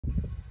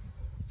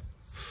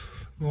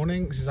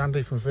Morning, this is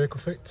Andy from Vehicle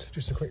Fit.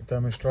 Just a quick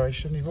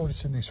demonstration. You've already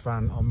seen this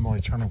van on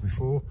my channel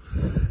before.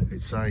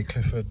 It's a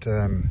Clifford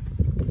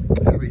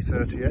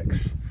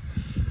 330X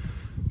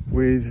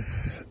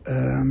with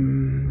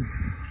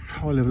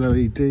high level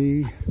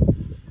LED,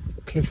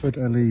 Clifford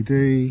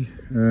LED,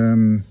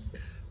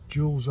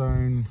 dual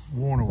zone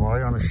worn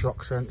away on a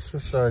shock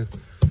sensor, so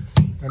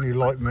any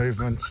light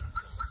movement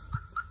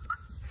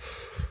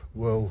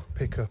will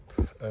pick up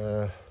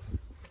and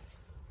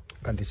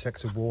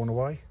detect a worn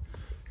away.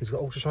 It's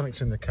got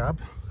ultrasonics in the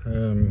cab,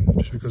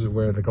 just because of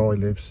where the guy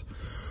lives.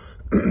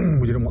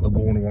 We didn't want the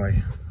worn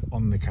away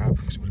on the cab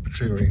because it would be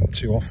triggering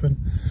too often.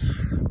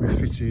 We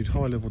fitted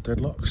high level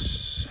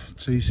deadlocks,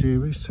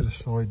 T-series to the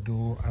side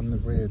door and the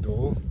rear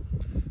door.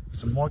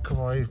 There's a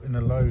microwave in the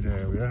load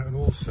area, and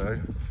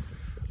also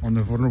on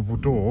the vulnerable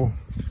door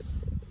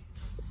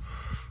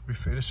we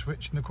fitted a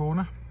switch in the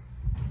corner.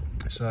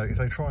 So if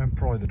they try and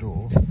pry the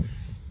door,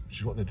 which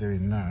is what they're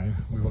doing now,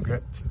 we will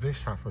get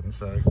this happen.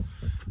 So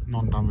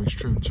non-damage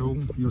trim tool.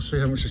 You'll see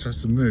how much this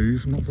has to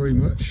move. Not very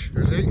much,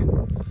 is it? Hang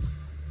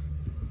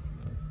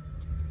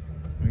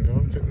on,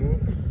 a bit more.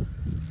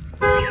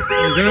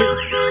 There we go.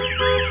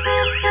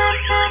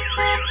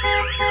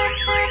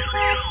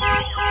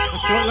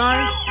 That's quite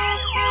loud.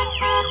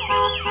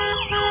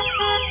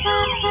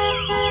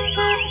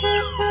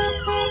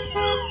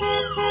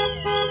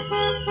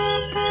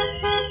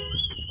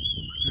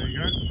 There you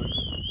go.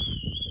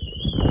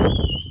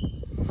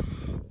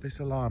 This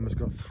alarm has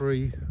got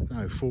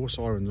four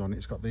sirens on it.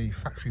 It's got the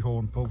factory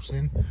horn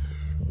pulsing,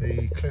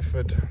 the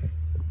Clifford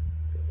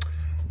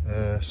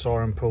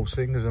siren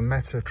pulsing. There's a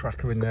Meta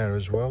tracker in there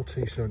as well,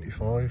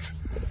 T75,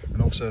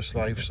 and also a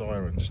slave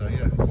siren. So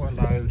yeah, quite a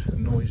loud,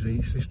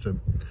 noisy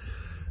system.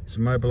 It's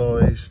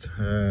immobilised,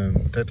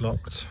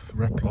 deadlocked,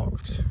 rep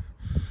locked,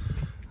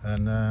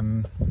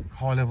 and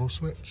high level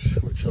switch,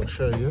 which I'll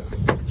show you.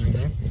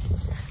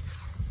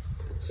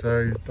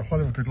 So the high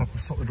level deadlock will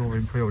stop the door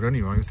impaled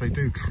anyway. If they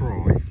do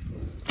try,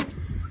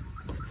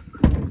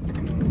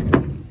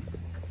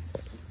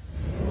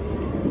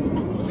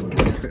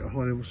 fit a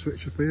high level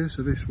switch up here,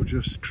 so this will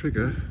just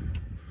trigger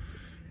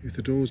if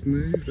the doors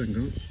move. Hang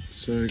on.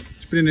 So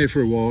it's been in here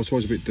for a while, so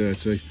it's a bit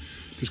dirty.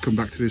 Just come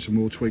back to do some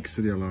more tweaks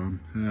to the alarm.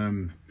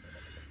 And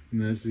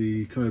there's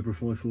the Cobra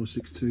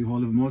 5462 high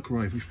level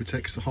microwave, which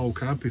protects the whole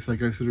cab if they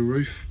go through the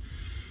roof.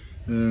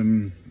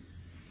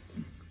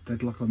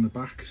 Deadlock on the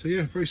back. So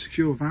yeah, very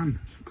secure van,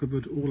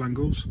 covered all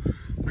angles.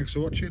 Thanks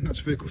for watching. That's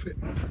Vehicle Fit.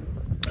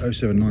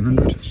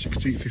 07900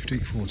 60 50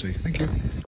 40. Thank you.